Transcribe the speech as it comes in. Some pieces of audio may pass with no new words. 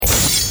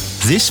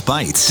This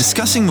Bites,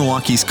 discussing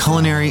Milwaukee's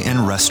culinary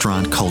and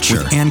restaurant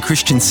culture. With Ann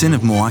Christensen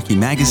of Milwaukee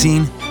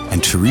Magazine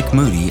and Tariq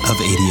Moody of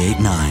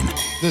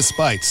 88.9. This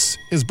Bites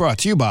is brought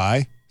to you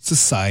by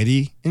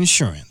Society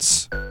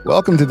Insurance.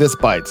 Welcome to This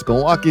Bites,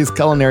 Milwaukee's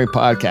culinary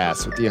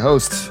podcast with your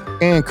host,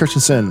 Ann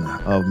Christensen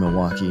of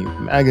Milwaukee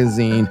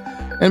Magazine,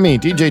 and me,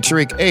 DJ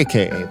Tariq,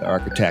 a.k.a. The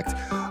Architect.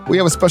 We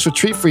have a special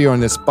treat for you on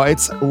This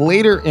Bites.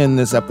 Later in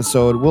this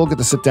episode, we'll get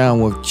to sit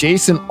down with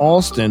Jason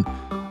Alston,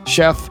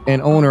 chef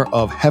and owner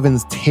of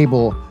Heaven's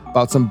Table,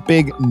 about some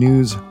big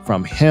news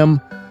from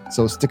him.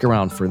 So stick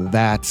around for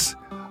that.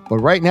 But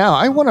right now,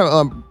 I want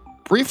to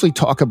briefly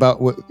talk about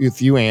with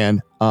you,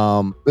 Ann,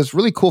 this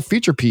really cool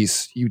feature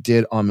piece you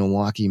did on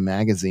Milwaukee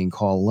Magazine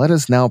called Let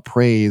Us Now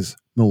Praise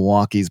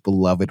Milwaukee's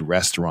Beloved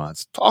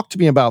Restaurants. Talk to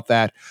me about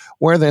that,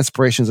 where the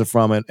inspirations are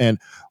from, and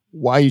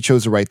why you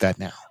chose to write that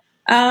now.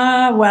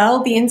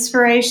 Well, the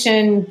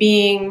inspiration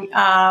being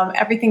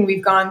everything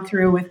we've gone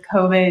through with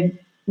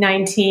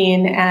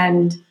COVID-19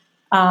 and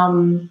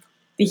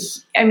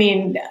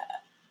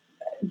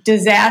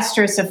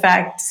disastrous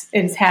effect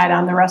it's had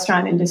on the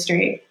restaurant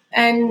industry.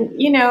 And,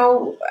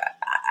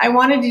 I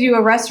wanted to do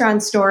a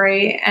restaurant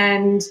story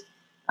and,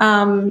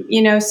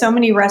 so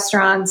many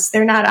restaurants,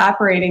 they're not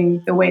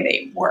operating the way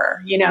they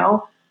were,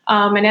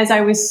 and as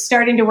I was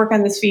starting to work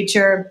on this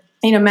feature,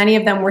 many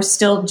of them were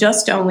still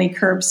just only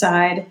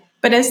curbside.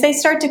 But as they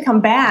start to come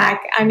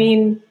back,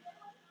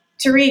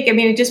 Tariq,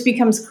 it just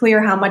becomes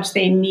clear how much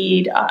they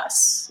need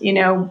us.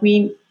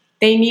 They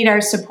need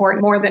our support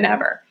more than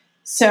ever.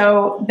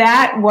 So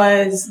that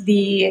was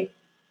the,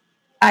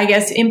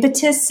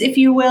 impetus, if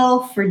you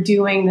will, for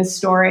doing the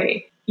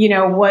story,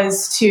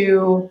 was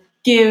to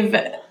give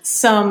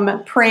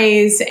some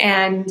praise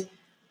and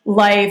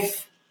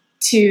life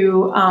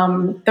to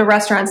the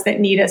restaurants that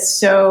need us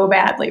so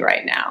badly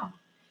right now.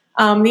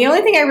 The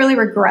only thing I really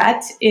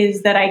regret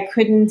is that I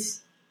couldn't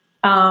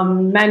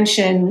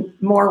mention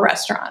more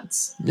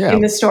restaurants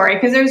in the story,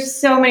 because there's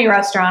so many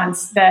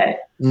restaurants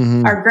that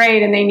are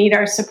great and they need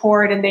our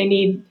support and they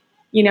need,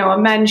 a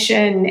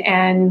mention.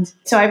 And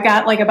so I've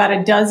got like about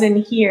a dozen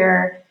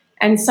here,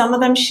 and some of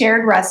them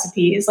shared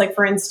recipes. Like,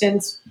 for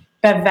instance,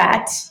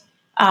 Bavette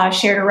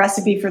shared a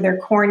recipe for their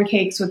corn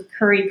cakes with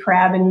curry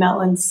crab and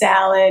melon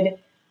salad.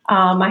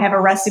 I have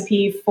a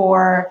recipe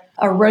for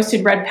a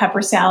roasted red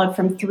pepper salad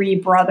from Three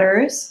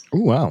Brothers.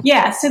 Oh, wow.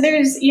 Yeah. So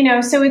there's,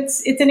 so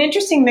it's an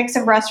interesting mix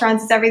of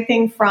restaurants. It's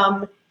everything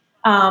from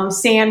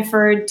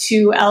Sanford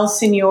to El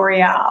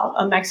Señorial,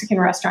 a Mexican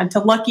restaurant, to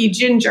Lucky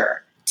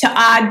Ginger, to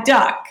Odd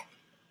Duck,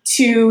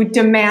 to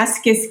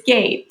Damascus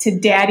Gate, to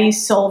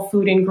Daddy's Soul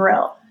Food and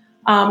Grill.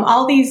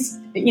 All these,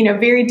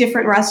 very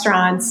different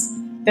restaurants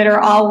that are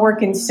all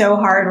working so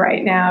hard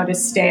right now to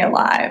stay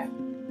alive.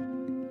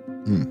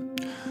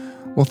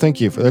 Well,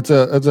 thank you. That's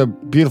a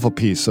beautiful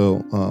piece.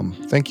 So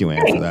thank you,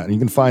 Ann, for that. And you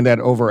can find that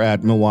over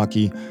at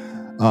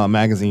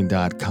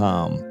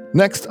MilwaukeeMagazine.com.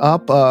 Next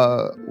up,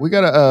 we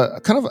got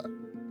a kind of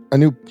a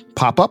new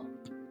pop-up,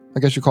 I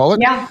guess you call it.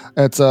 Yeah.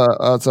 It's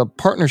a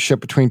partnership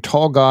between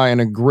Tall Guy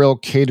and a Grill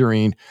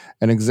Catering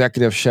and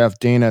executive chef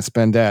Dana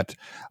Spendet.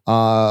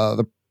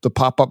 The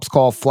pop-up's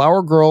called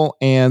Flower Girl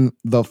and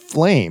the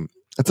Flame.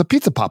 It's a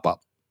pizza pop-up.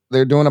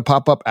 They're doing a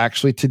pop-up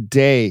actually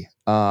today.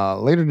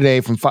 Later today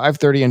from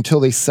 5:30 until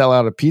they sell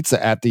out of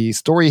pizza at the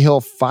Story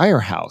Hill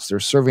Firehouse. They're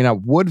serving up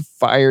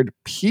wood-fired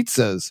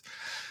pizzas.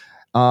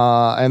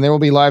 And there will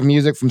be live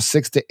music from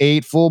 6 to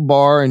 8, full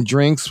bar and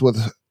drinks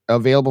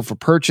available for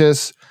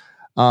purchase.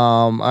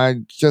 I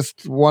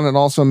just wanted to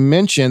also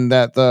mention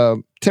that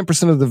the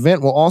 10% of the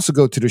event will also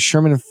go to the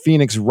Sherman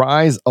Phoenix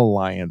Rise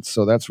Alliance.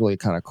 So that's really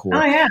kind of cool.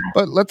 Oh, yeah.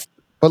 But let's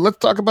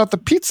talk about the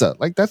pizza.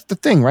 Like, that's the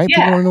thing, right? Yeah.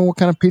 People want to know what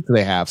kind of pizza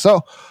they have.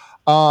 So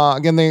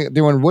again, they're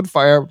doing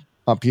wood-fire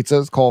pizza.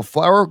 It's called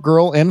Flower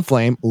Girl and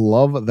Flame.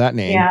 Love that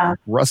name. Yeah.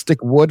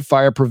 Rustic wood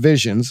fire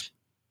provisions.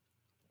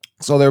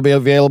 So they'll be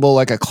available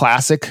like a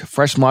classic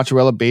fresh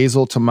mozzarella,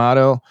 basil,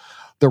 tomato.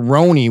 The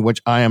Roni, which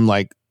I am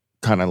like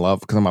kind of love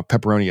because I'm a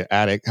pepperoni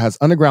addict, has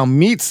underground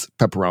meats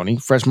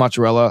pepperoni, fresh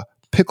mozzarella,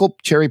 pickled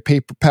cherry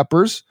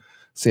peppers.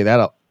 Say that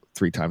up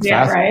 3 times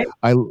fast. Right.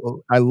 I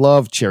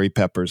love cherry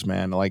peppers,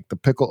 man. Like the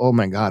pickle. Oh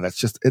my God. That's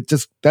just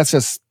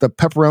the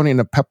pepperoni and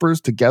the peppers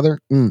together.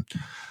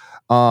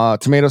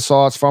 Tomato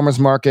sauce, farmer's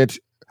market,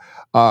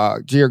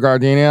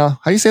 Giardiniera.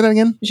 How do you say that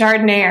again?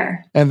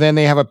 Jardiniere. And then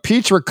they have a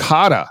peach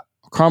ricotta,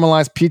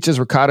 caramelized peaches,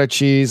 ricotta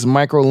cheese,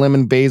 micro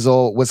lemon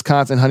basil,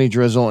 Wisconsin honey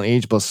drizzle, and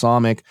aged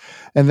balsamic.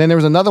 And then there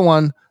was another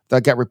one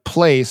that got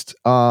replaced.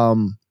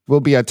 Will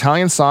be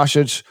Italian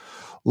sausage,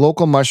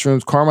 local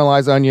mushrooms,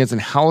 caramelized onions,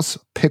 and house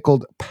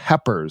pickled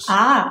peppers.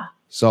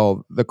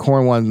 So the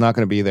corn one's not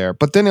going to be there.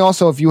 But then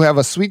also, if you have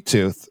a sweet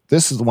tooth,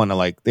 this is the one I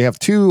like. They have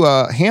 2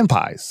 hand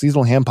pies,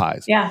 seasonal hand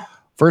pies. Yeah.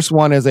 First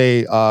one is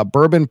a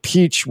bourbon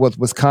peach with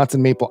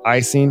Wisconsin maple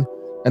icing.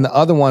 And the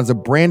other one's a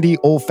brandy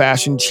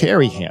old-fashioned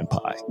cherry hand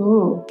pie.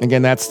 Ooh.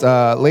 Again, that's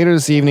later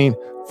this evening,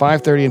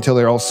 5:30 until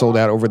they're all sold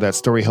out over that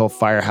Story Hill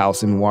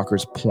Firehouse in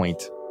Walker's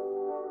Point.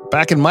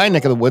 back in my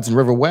neck of the woods in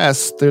River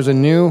West, there's a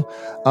new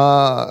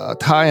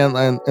Thai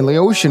and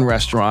Laotian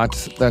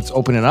restaurant that's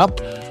opening up.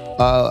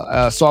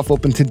 Soft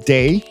opened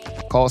today,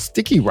 called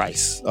Sticky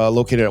Rice,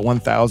 located at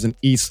 1000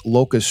 East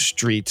Locust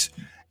Street.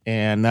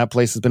 And that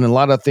place has been in a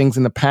lot of things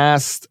in the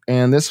past.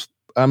 And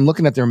I'm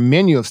looking at their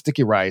menu of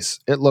Sticky Rice.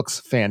 It looks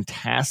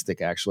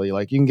fantastic, actually.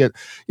 Like you can get,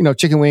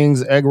 chicken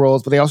wings, egg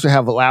rolls, but they also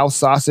have Lao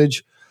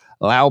sausage,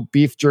 Lao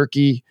beef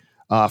jerky,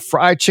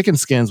 fried chicken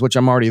skins, which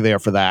I'm already there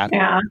for that.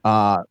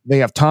 Yeah. They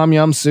have tom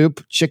yum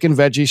soup, chicken,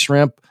 veggie,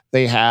 shrimp.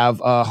 They have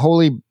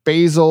holy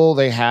basil.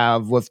 They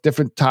have with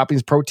different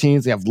toppings,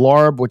 proteins. They have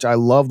larb, which I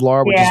love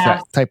larb, which is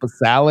that type of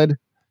salad.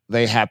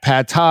 They have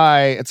pad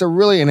thai.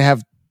 And they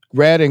have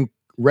red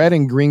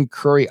and green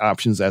curry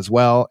options as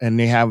well. And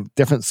they have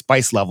different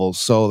spice levels.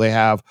 So they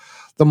have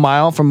the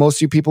mild for most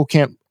of you people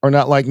are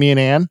not like me and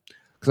Ann,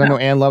 because I know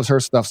Ann loves her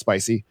stuff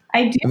spicy.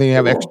 I do. And then you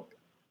have extra.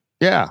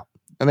 Yeah.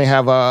 And they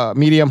have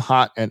medium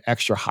hot and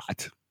extra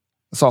hot.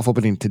 It's off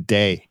opening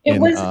today.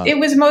 It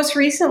was most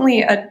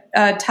recently a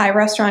Thai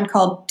restaurant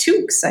called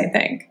Tukes, I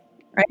think.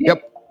 Right?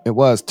 Yep, it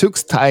was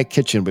Tukes Thai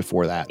Kitchen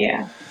before that.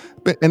 Yeah.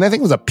 And I think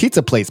it was a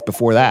pizza place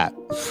before that.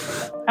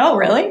 Oh,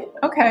 really?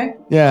 Okay.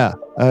 Yeah,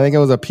 I think it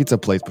was a pizza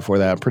place before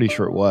that. I'm pretty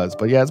sure it was.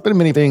 But yeah, it's been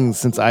many things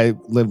since I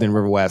lived in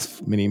River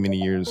West, many, many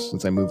years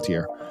since I moved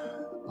here.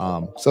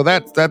 So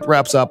that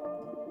wraps up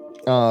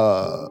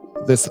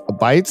this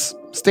Bites.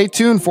 Stay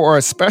tuned for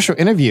a special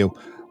interview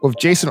with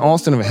Jason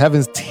Alston of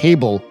Heaven's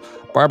Table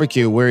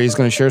Barbecue, where he's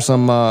going to share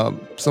some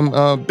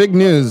big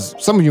news.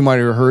 Some of you might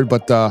have heard,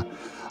 but I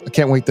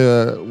can't wait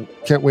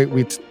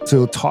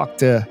to talk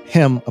to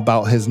him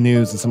about his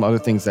news and some other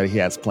things that he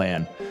has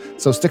planned.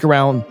 So stick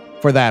around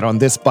for that on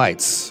This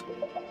Bites.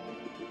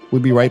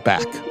 We'll be right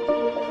back.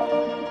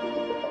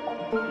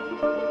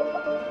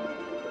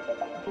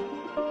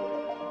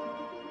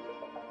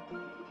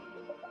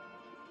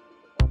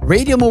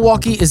 Radio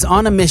Milwaukee is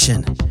on a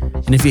mission.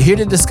 And if you're here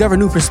to discover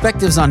new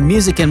perspectives on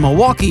music in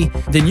Milwaukee,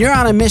 then you're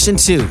on a mission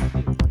too.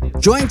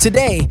 Join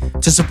today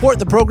to support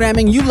the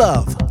programming you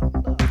love.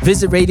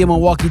 Visit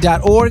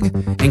radiomilwaukee.org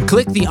and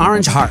click the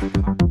orange heart.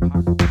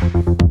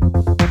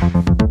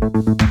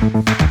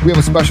 We have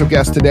a special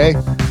guest today,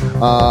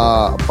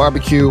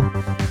 barbecue.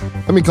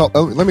 Let me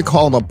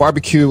call him a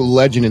barbecue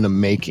legend in the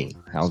making.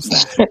 How's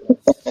that?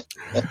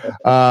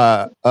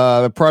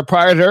 The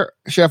proprietor,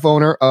 chef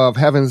owner of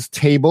Heaven's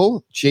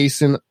Table,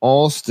 Jason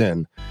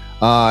Alston.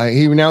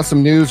 He announced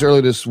some news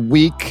earlier this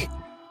week,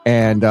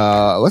 and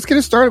let's get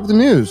it started with the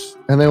news,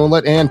 and then we'll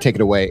let Ann take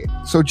it away.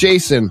 So,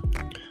 Jason,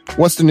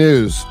 what's the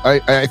news?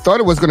 I thought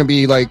it was going to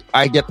be like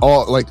I get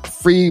all like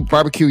free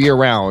barbecue year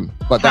round,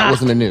 but that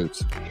wasn't the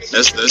news.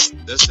 That's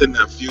in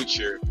the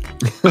future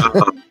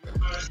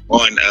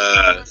on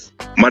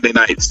Monday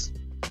nights,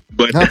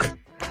 but. Okay.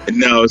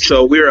 No,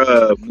 so we're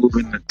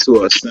moving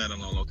to a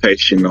standalone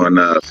location on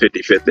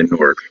 55th and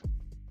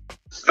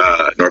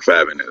North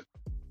Avenue.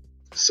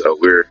 So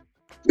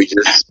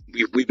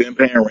we've been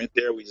paying rent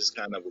there. We just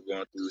kind of were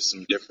going through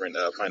some different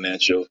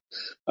financial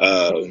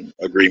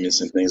agreements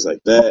and things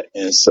like that,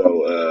 and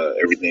so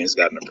everything's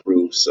gotten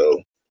approved.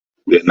 So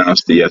we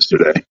announced it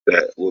yesterday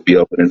that we'll be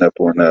opening up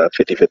on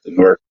 55th and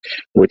North,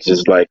 which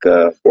is like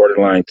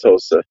borderline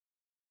Tulsa.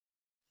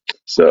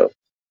 So.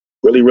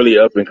 Really, really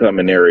up and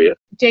coming area.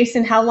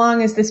 Jason, how long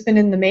has this been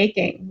in the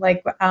making?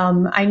 Like,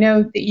 I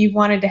know that you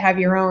wanted to have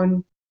your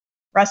own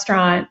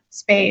restaurant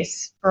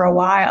space for a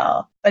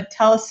while, but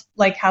tell us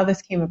like how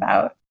this came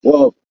about.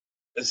 Well,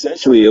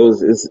 essentially, it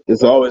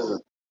was always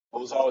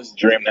a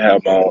dream to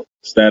have my own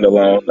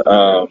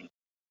standalone.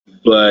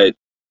 But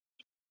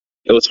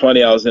it was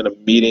funny. I was in a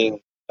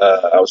meeting.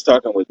 I was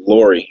talking with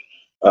Lori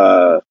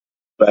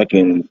back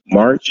in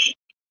March,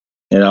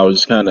 and I was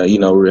just kind of, we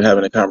were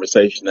having a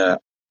conversation that.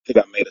 I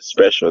think I made a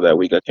special that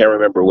week. I can't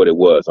remember what it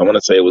was. I want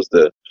to say it was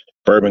the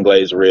bourbon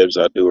glazed ribs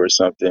I do or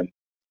something.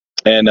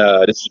 And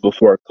this is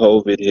before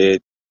COVID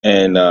hit.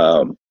 And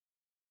I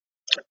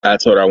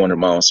told her I wanted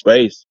my own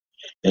space.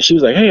 And she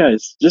was like, hey,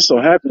 it just so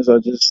happens I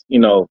just,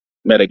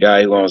 met a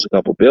guy who owns a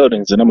couple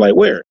buildings. And I'm like,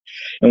 where?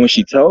 And when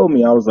she told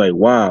me, I was like,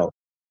 wow.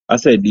 I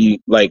said,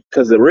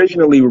 because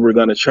originally we were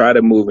going to try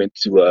to move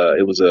into,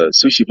 it was a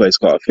sushi place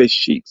called Fish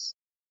Cheeks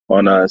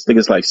on, I think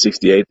it's like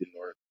 68th and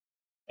North.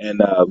 And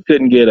we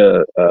couldn't get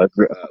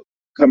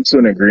come to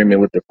an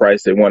agreement with the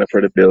price they wanted for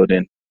the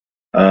building.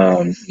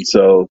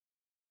 So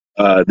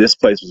this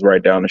place was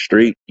right down the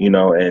street,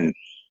 and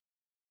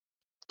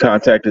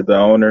contacted the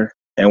owner.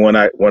 And when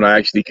I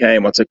actually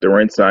came, I took the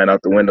rent sign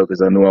out the window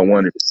because I knew I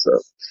wanted it. So,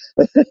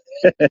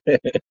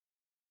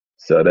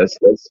 so that's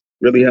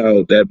really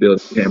how that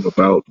building came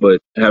about.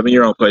 But having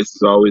your own place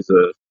is always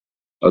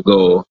a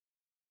goal.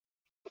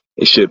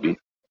 It should be.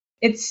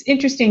 It's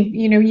interesting,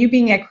 you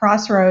being at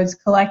Crossroads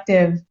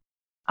Collective,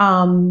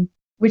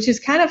 which has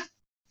kind of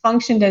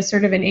functioned as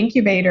sort of an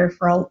incubator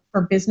for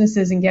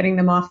businesses and getting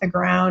them off the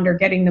ground or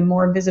getting them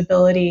more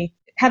visibility.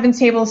 Heaven's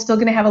Table is still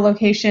going to have a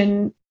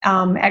location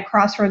at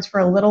Crossroads for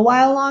a little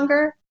while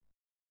longer?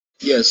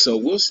 Yeah, so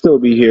we'll still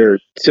be here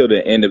till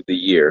the end of the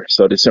year.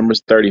 So December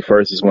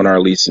 31st is when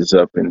our lease is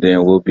up, and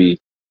then we'll be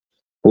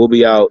we'll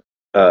be out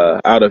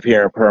of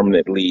here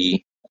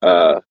permanently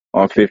on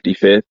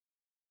 55th.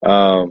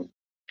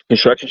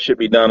 Construction should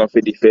be done on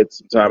 55th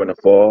sometime in the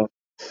fall.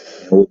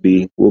 And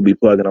we'll be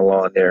plugging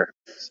along there.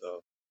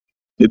 So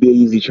it'll be an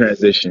easy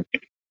transition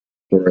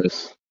for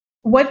us.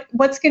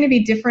 What's going to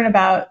be different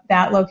about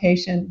that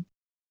location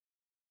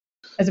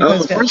as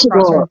opposed to First of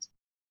Crossroads?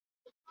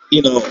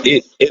 all,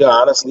 it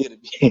honestly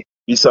it'd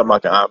be something I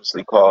can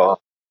obviously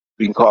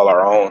we can call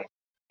our own.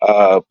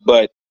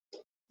 But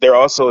there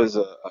also is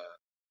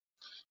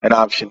an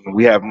option.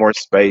 We have more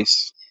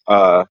space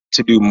to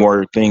do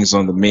more things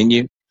on the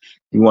menu.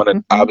 We want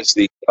to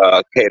obviously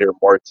cater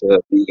more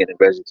to vegan and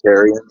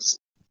vegetarians.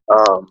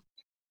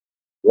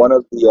 One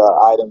of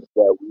the items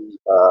that we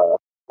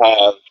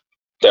have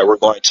that we're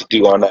going to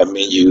do on that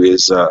menu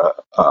is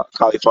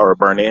cauliflower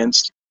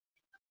burn-ins.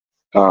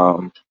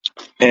 And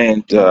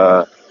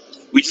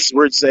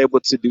we're just able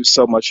to do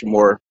so much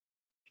more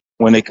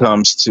when it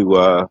comes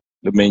to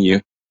the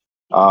menu.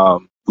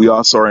 We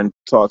also are in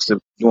talks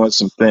of doing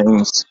some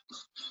things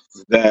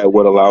that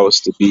would allow us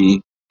to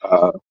be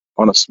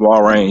on a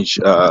small range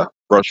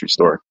grocery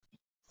store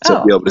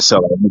to be able to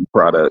sell our meat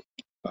product.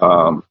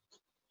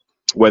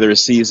 Whether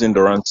it's seasoned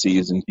or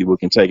unseasoned, people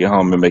can take it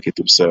home and make it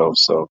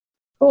themselves. So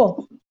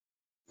cool.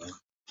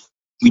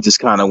 We just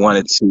kind of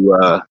wanted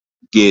to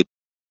get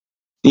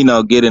in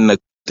the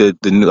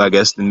new, I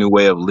guess, the new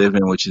way of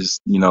living, which is,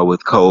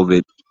 with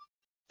COVID,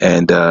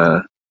 and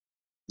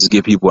just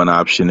give people an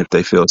option if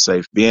they feel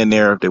safe being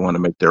there, if they want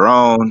to make their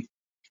own,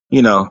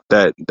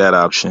 that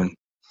option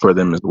for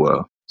them as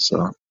well.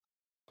 So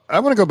I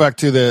want to go back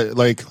to the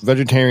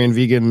vegetarian,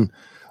 vegan,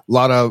 a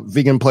lot of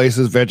vegan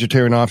places,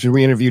 vegetarian options.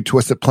 We interviewed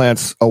Twisted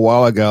Plants a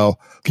while ago.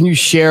 Can you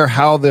share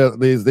how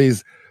these,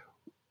 because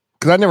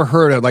I never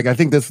heard of, I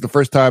think this is the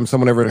first time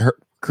someone ever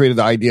created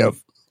the idea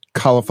of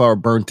cauliflower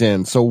burnt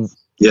in. So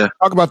yeah,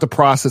 talk about the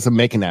process of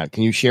making that.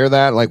 Can you share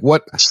that?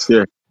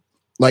 Sure.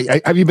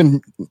 Have you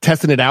been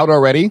testing it out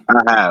already?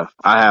 I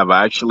have.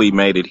 I actually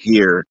made it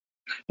here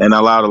and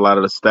allowed a lot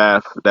of the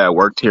staff that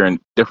worked here and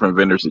different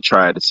vendors to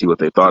try it to see what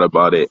they thought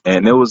about it.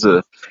 And it was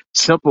a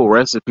simple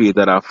recipe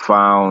that I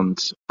found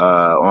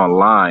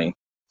online.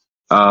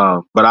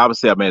 But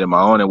obviously I made it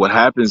my own. And what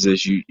happens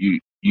is you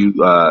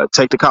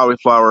take the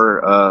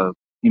cauliflower,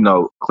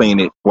 clean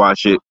it,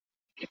 wash it,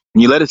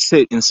 and you let it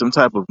sit in some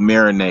type of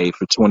marinade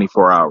for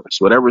 24 hours,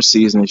 whatever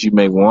seasonings you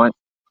may want.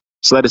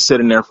 Just let it sit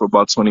in there for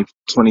about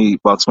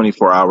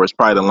 24 hours,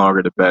 probably the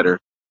longer the better.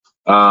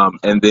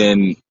 And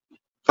then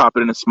pop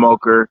it in the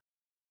smoker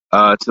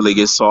till it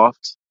gets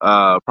soft,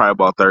 probably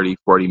about 30,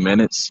 40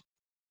 minutes.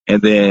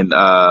 And then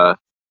the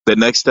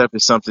next step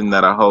is something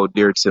that I hold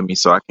dear to me,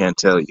 so I can't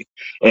tell you.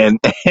 And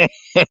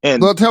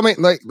well, tell me,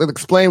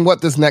 explain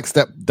what this next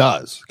step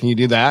does. Can you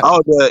do that?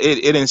 Oh,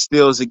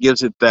 it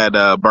gives it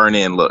that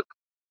burn-in look.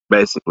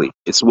 Basically,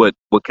 it's what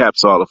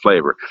caps all the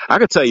flavor. I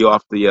could tell you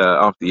off the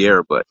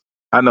air, but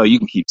I know you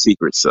can keep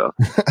secrets. So,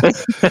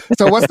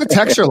 so what's the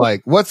texture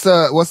like? What's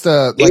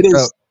the? It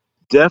is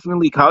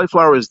definitely,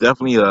 cauliflower is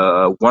definitely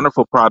a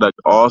wonderful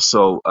product.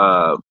 Also,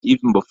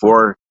 even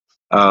before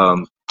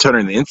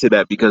turning into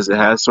that, because it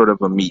has sort of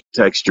a meat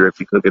texture if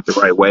you cook it the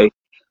right way,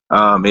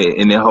 and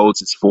it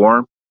holds its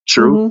form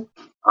true.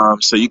 Mm-hmm.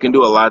 So you can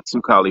do a lot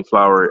to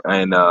cauliflower,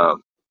 and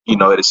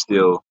it is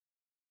still.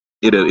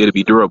 It'll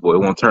be durable. It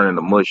won't turn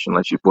into mush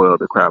unless you boil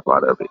the crap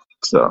out of it.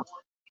 So,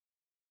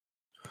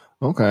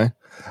 okay.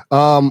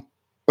 Are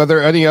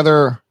there any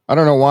other? I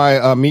don't know why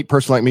a meat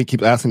person like me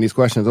keeps asking these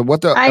questions. Are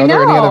there any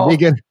other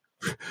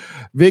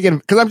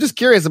vegan? Because I'm just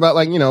curious about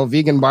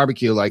vegan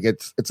barbecue.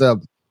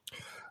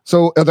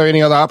 So are there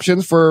any other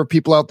options for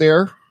people out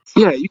there?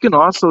 Yeah, you can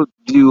also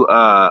do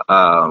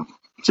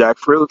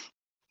jackfruit.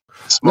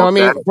 No, I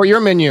mean for your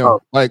menu.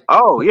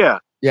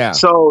 Yeah.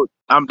 So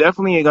I'm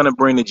definitely going to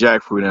bring the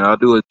jackfruit, and I'll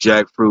do a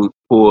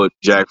pulled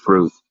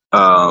jackfruit.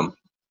 I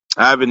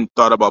haven't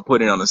thought about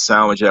putting it on a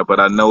sandwich yet, but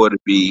I know it'll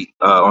be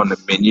on the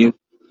menu.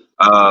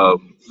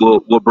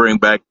 We'll bring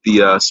back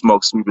the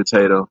smoked sweet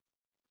potato,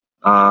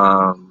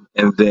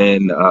 and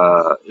then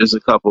there's a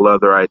couple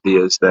other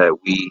ideas that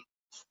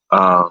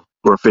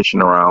we're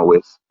fishing around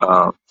with.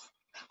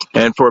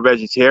 And for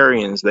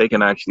vegetarians, they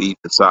can actually eat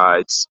the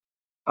sides,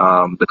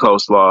 the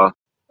coleslaw.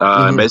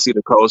 Basically,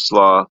 the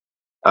coleslaw.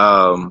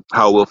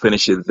 How we'll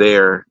finish it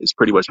there is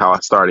pretty much how I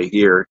started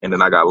here, and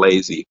then I got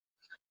lazy.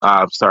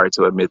 I'm sorry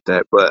to admit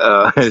that,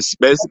 but it's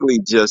basically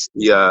just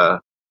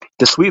the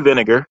sweet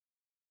vinegar,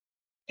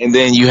 and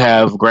then you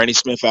have Granny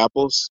Smith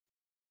apples,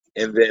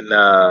 and then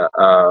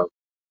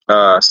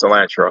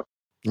cilantro.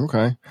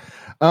 Okay.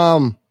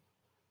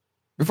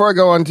 Before I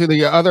go on to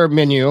the other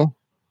menu,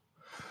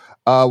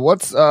 have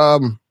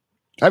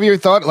you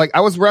thought?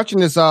 I was watching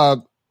this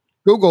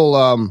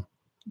Google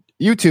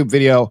YouTube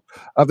video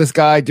of this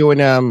guy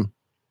doing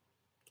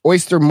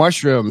oyster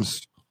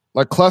mushrooms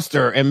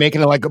cluster and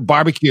making it like a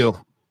barbecue.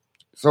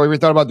 So have you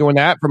thought about doing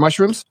that for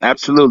mushrooms?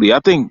 Absolutely. I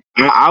think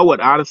I would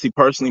honestly,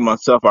 personally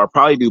myself, I'll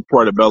probably do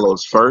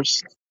portobellos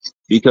first,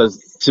 because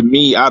to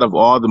me, out of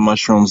all the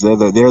mushrooms, they're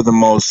the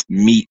most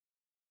meat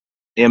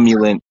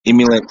imitation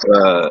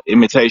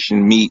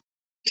meat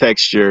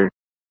texture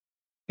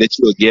that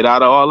you would get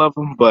out of all of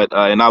them. But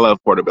and I love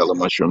portobello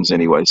mushrooms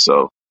anyway,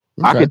 so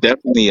I Okay. could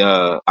definitely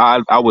I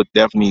would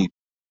definitely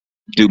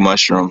do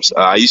mushrooms.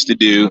 I used to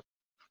do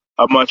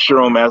a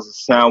mushroom as a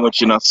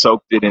sandwich, and I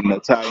soaked it in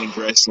Italian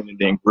dressing and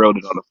then grilled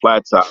it on a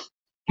flat top.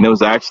 And it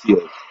was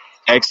actually an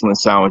excellent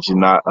sandwich,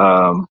 and I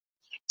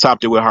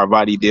topped it with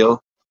Havarti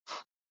dill,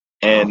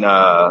 and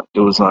it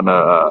was on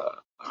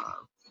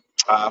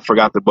I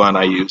forgot the bun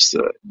I used,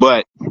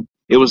 but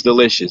it was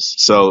delicious.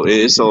 So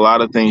it's a lot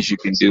of things you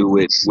can do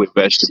with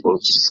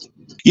vegetables.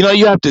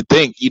 You have to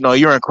think.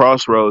 You're in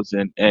crossroads,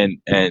 and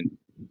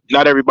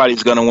not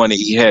everybody's gonna want to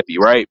eat heavy,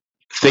 right?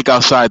 Think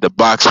outside the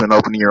box and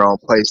opening your own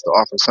place to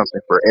offer something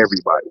for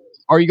everybody.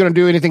 Are you going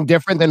to do anything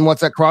different than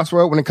what's at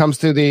Crossroad when it comes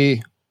to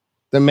the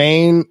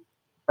main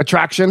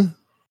attraction?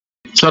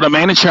 So the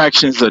main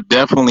attractions will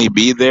definitely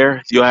be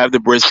there. You'll have the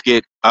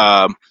brisket.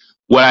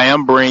 What I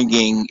am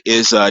bringing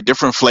is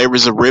different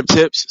flavors of rib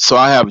tips. So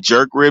I have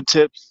jerk rib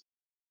tips.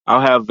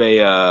 I'll have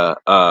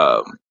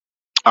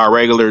our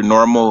regular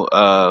normal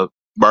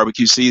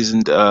barbecue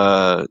seasoned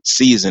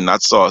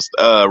not sauce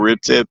rib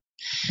tip.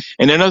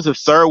 And then there's a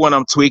third one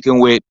I'm tweaking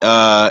with,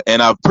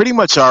 and I pretty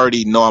much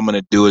already know I'm going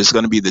to do it. It's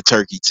going to be the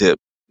turkey tip,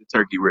 the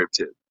turkey rib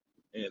tip.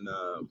 And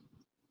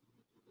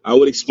I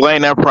would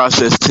explain that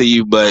process to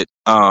you, but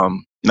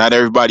not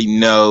everybody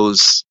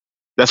knows.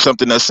 That's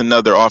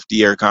another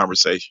off-the-air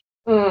conversation.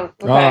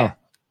 Okay.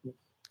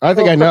 I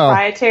think I know.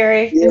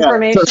 Proprietary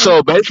information.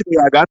 So basically,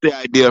 I got the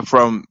idea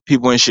from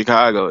people in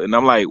Chicago, and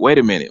I'm like, wait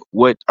a minute,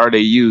 what are they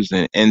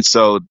using? And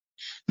so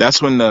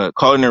that's when the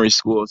culinary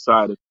school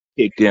side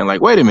kicked in.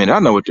 Like, wait a minute, I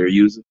know what they're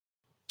using.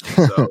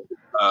 So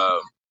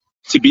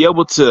to be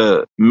able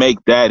to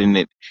make that, and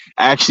it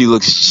actually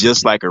looks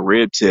just like a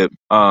rib tip,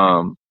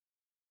 was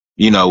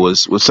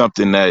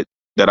something that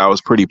I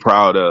was pretty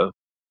proud of.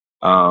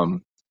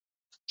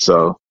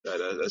 So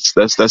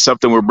that's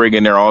something we're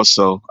bringing there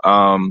also.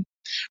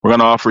 We're going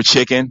to offer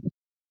chicken,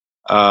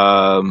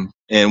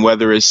 and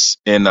whether it's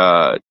in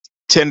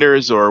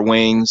tenders or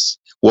wings,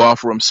 we'll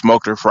offer them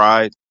smoked or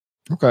fried.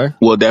 Okay.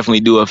 We'll definitely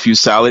do a few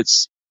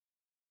salads,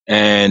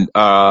 and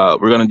we're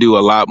going to do a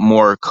lot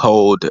more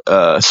cold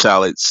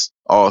salads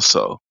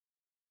also.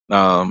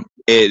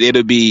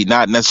 It'll be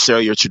not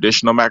necessarily your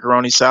traditional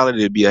macaroni salad.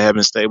 It'll be a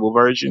Heaven's Table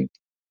version,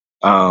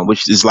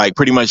 which is like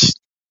pretty much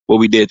what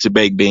we did to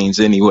baked beans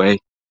anyway.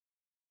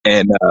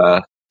 And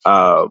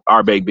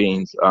our baked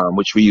beans,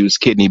 which we use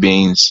kidney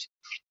beans.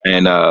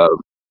 And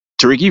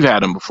Tariq, you've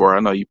had them before. I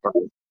know you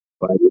probably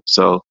like it.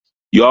 So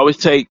you always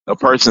take a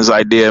person's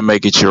idea and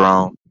make it your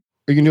own.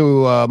 Are you going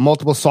to do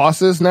multiple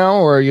sauces now,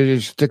 or are you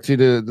just stick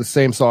to the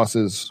same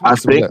sauces? I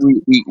think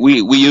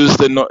we use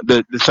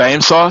the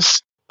same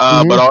sauce,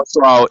 but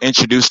also I'll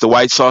introduce the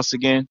white sauce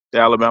again, the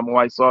Alabama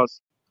white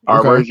sauce,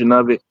 our version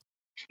of it.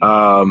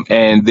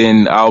 And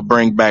then I'll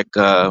bring back,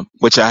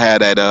 which I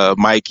had at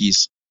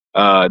Mikey's,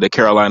 the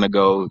Carolina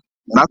Gold.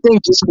 And I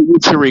think just for you,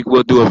 Tariq,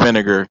 we'll do a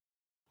vinegar.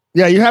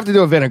 Yeah, you have to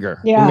do a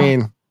vinegar. Yeah. I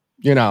mean,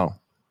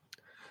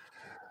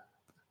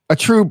 a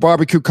true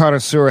barbecue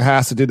connoisseur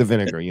has to do the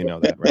vinegar. You know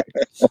that, right?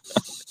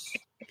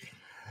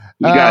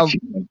 You got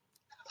you.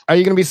 Are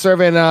you going to be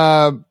serving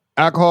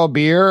alcohol,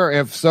 beer?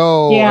 If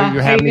so, are you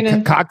having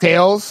any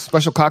cocktails,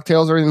 special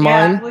cocktails or in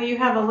mind? Well, you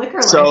have a liquor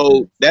license.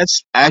 So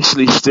that's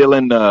actually still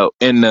in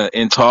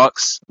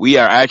talks. We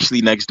are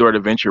actually next door to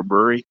Venture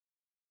Brewery.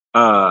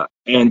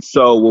 And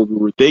so what we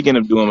were thinking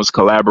of doing was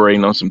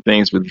collaborating on some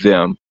things with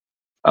them.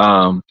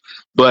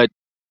 But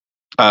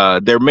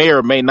there may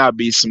or may not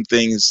be some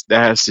things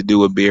that has to do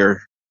with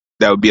beer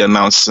that would be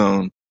announced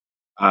soon,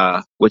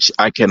 which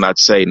I cannot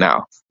say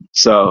now.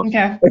 So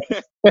okay.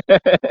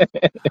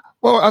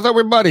 Well, I thought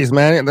we're buddies,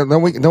 man.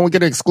 Don't we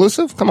get an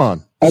exclusive? Come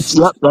on.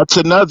 That's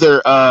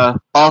another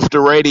off the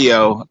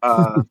radio.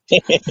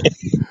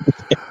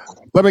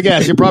 Let me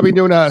guess. You're probably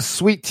doing a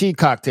sweet tea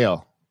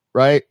cocktail,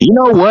 right? You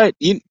know what?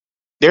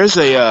 There's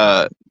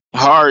a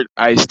hard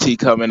iced tea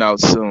coming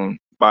out soon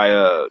by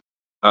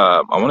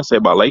I want to say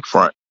by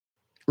Lakefront.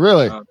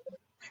 Really?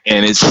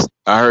 And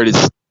I heard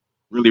it's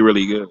really,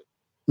 really good.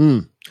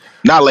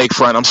 Not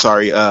Lakefront. I'm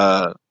sorry.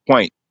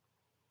 Point.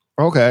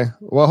 Okay.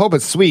 Well, I hope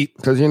it's sweet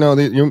because you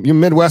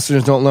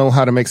Midwesterners don't know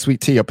how to make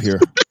sweet tea up here.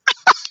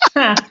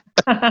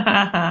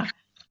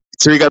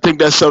 Tariq, I think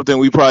that's something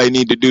we probably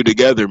need to do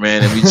together,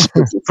 man, and we just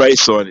put your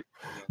face on it.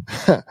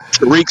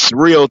 Tariq's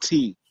real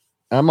tea.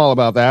 I'm all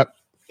about that.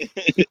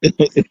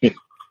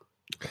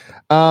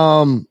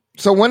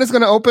 So when is it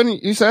going to open?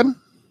 You said.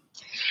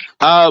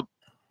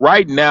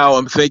 Right now,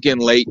 I'm thinking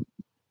late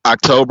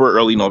October,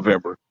 early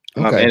November.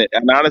 Okay.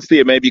 And honestly,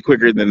 it may be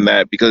quicker than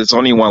that because it's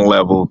only one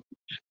level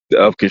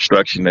of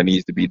construction that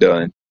needs to be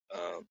done.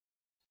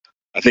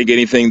 I think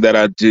anything that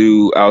I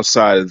do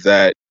outside of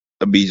that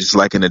will be just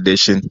like an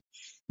addition,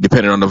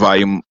 depending on the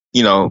volume,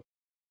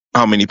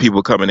 how many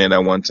people coming in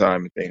at one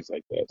time and things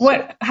like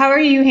that. How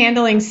are you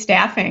handling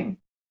staffing?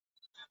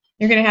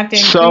 You're going to have to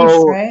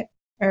increase, right?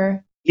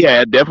 Or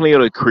yeah, definitely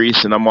it'll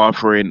increase, and I'm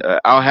offering.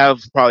 I'll have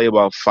probably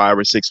about 5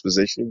 or 6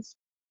 positions,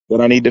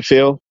 that I need to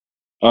fill.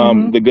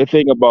 The good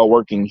thing about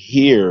working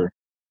here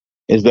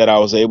is that I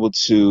was able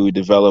to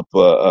develop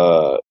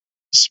a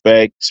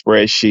spec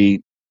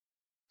spreadsheet,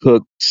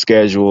 cook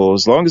schedule.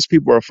 As long as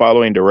people are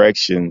following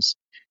directions,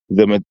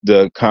 the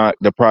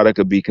product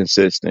will be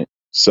consistent.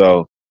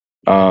 So,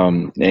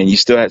 and you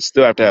still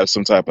have to have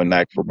some type of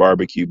knack for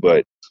barbecue.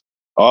 But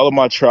all of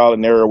my trial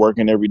and error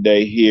working every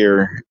day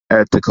here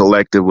at the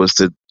collective was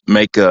to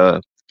make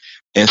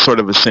in sort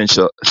of a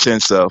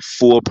sense of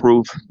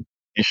foolproof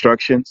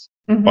instructions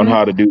on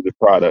how to do the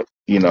product,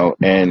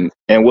 and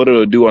what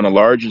it'll do on a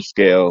larger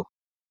scale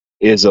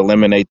is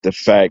eliminate the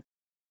fact,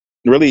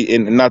 really,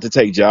 and not to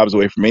take jobs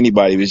away from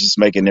anybody, but it's just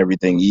making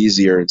everything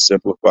easier and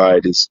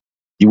simplified. Is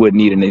you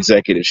wouldn't need an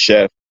executive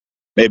chef,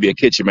 maybe a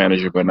kitchen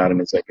manager, but not an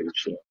executive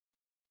chef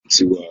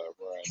to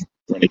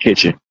run a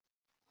kitchen.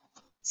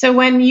 So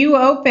when you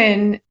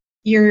open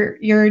your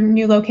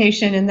new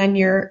location, and then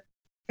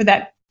for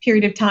that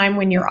period of time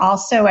when you're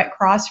also at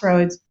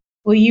Crossroads,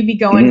 will you be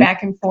going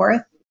back and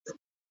forth?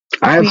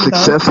 I have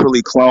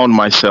successfully cloned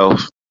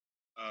myself.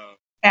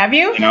 Have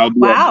you?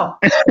 Wow.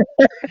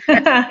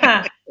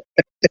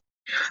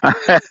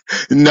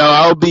 No,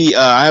 I'll be.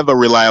 I have a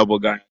reliable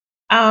guy.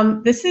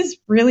 This is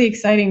really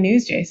exciting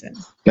news, Jason.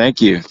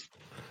 Thank you.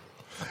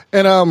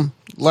 And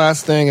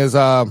last thing is,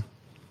 I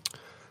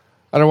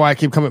don't know why I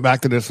keep coming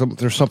back to this.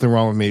 There's something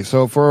wrong with me.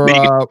 So for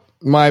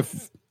my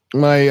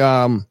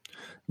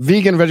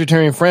vegan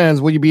vegetarian friends,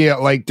 will you be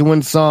like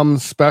doing some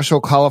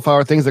special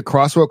cauliflower things at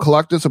Crossroad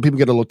Collective so people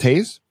get a little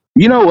taste?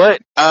 You know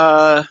what?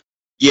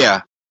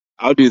 Yeah,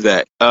 I'll do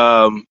that.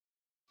 I'll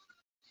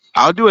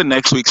do it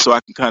next week so I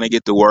can kind of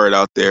get the word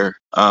out there.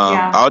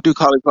 I'll do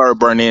cauliflower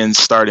burn-ins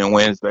starting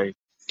Wednesday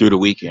through the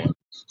weekend.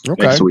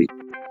 Okay. Next week.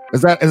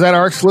 Is that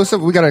our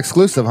exclusive? We got an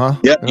exclusive, huh?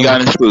 Yep, you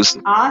got an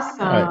exclusive.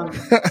 Awesome. Right.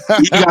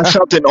 You got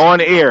something on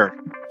air.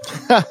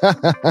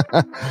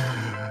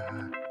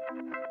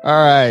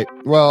 All right.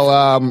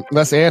 Well,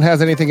 unless Ann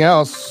has anything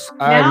else.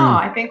 No,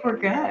 I think we're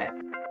good.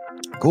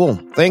 Cool.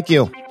 Thank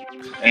you.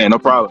 Hey, no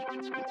problem.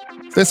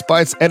 Fist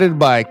Bites, edited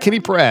by Kitty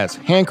Perez.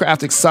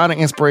 Handcrafted sonic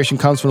inspiration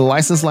comes from the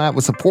License Lab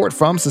with support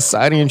from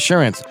Society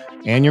Insurance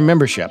and your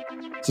membership.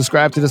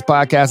 Subscribe to this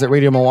podcast at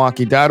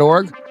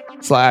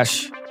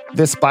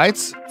radiomilwaukee.org/This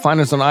Bites. Find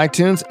us on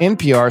iTunes,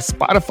 NPR,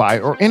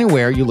 Spotify, or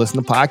anywhere you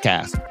listen to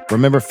podcasts.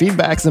 Remember,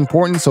 feedback is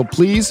important, so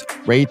please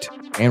rate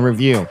and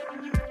review.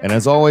 And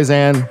as always,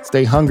 Ann,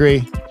 stay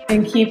hungry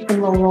and keep the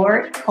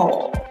Malort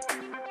cold.